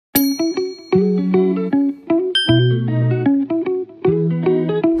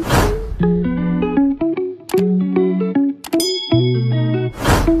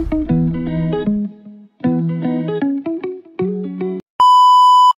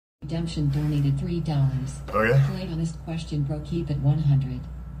Redemption donated $3. Oh yeah? Great honest question, bro. Keep it 100.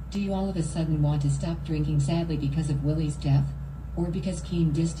 Do you all of a sudden want to stop drinking sadly because of Willie's death? Or because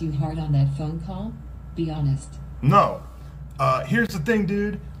Keen dissed you hard on that phone call? Be honest. No. Here's the thing,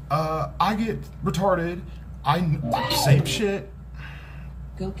 dude. I get retarded. Same shit.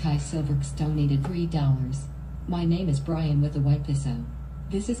 Go Kai Silverks donated $3. My name is Brian with a white pisso.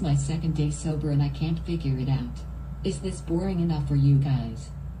 This is my second day sober and I can't figure it out. Is this boring enough for you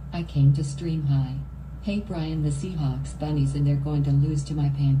guys? I came to stream high. Hey Brian, the Seahawks bunnies and they're going to lose to my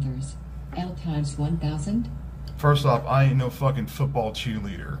Panthers. L times 1000? First off, I ain't no fucking football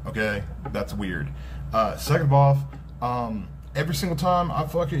cheerleader, okay? That's weird. Second off, every single time I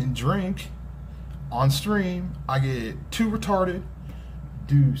fucking drink on stream, I get too retarded,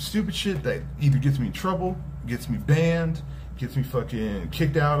 do stupid shit that either gets me in trouble, gets me banned, gets me fucking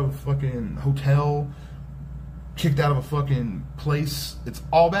kicked out of a fucking hotel, kicked out of a fucking place. It's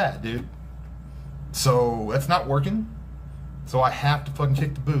all bad, dude. So that's not working. So I have to fucking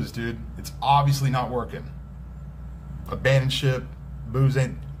kick the booze, dude. It's obviously not working. Abandon ship, booze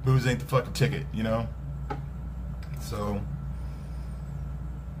ain't the fucking ticket, you know? So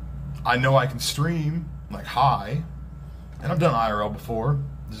I know I can stream like high, and I've done IRL before.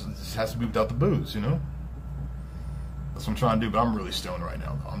 This has to be without the booze, you know? That's what I'm trying to do, but I'm really stoned right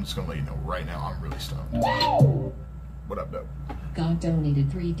now, though. I'm just gonna let you know right now, I'm really stoned. What up, Dope? God donated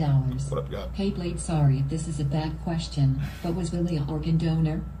 $3. What up, God? Hey Blade, sorry if this is a bad question, but was Willie an organ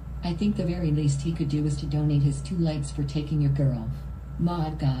donor? I think the very least he could do is to donate his 2 legs for taking your girl.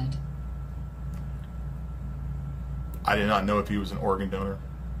 Mod God. I did not know if he was an organ donor.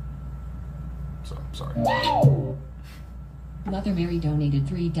 So, sorry. Mother Mary donated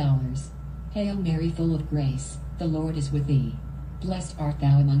 $3. Hail Mary, full of grace, the Lord is with thee. Blessed art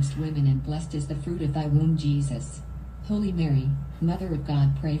thou amongst women, and blessed is the fruit of thy womb, Jesus. Holy Mary, Mother of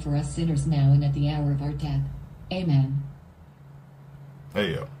God, pray for us sinners now and at the hour of our death. Amen.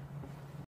 Hey, yo.